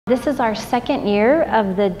This is our second year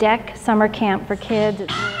of the DEC Summer Camp for Kids.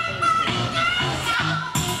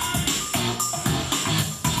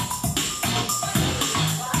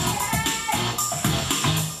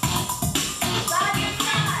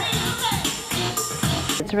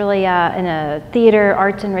 It's really in a theater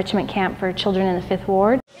arts enrichment camp for children in the 5th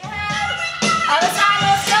Ward.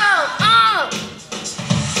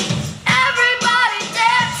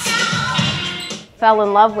 Fell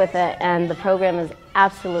in love with it, and the program is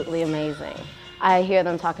absolutely amazing. I hear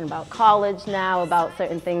them talking about college now, about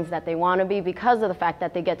certain things that they want to be because of the fact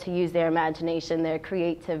that they get to use their imagination, their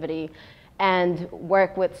creativity, and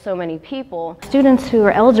work with so many people. Students who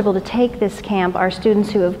are eligible to take this camp are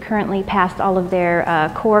students who have currently passed all of their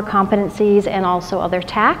core competencies and also other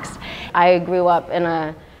TACs. I grew up in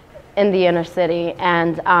the inner city,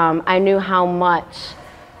 and I knew how much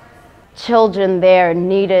children there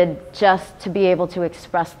needed just to be able to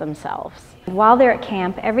express themselves. While they're at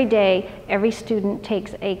camp, every day, every student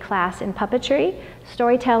takes a class in puppetry,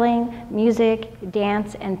 storytelling, music,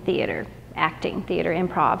 dance, and theater. Acting, theater,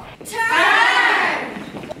 improv. Turn!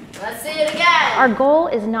 Let's see it again. Our goal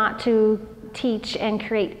is not to teach and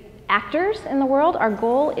create actors in the world. Our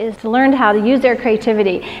goal is to learn how to use their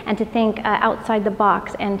creativity and to think outside the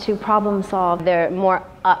box and to problem solve. They're more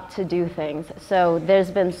up to do things. So there's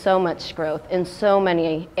been so much growth in so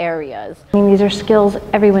many areas. I mean, these are skills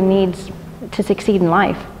everyone needs to succeed in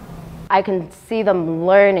life. I can see them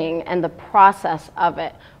learning and the process of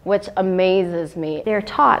it, which amazes me. They're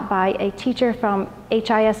taught by a teacher from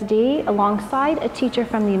HISD alongside a teacher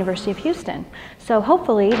from the University of Houston. So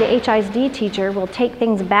hopefully the HISD teacher will take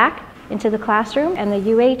things back into the classroom, and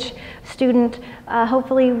the UH student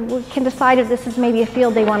hopefully can decide if this is maybe a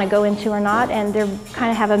field they want to go into or not, and they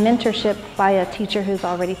kind of have a mentorship by a teacher who's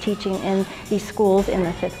already teaching in these schools in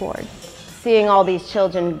the 5th Ward. Seeing all these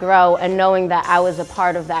children grow and knowing that I was a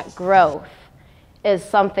part of that growth is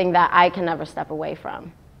something that I can never step away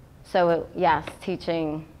from. So yes,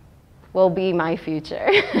 teaching will be my future.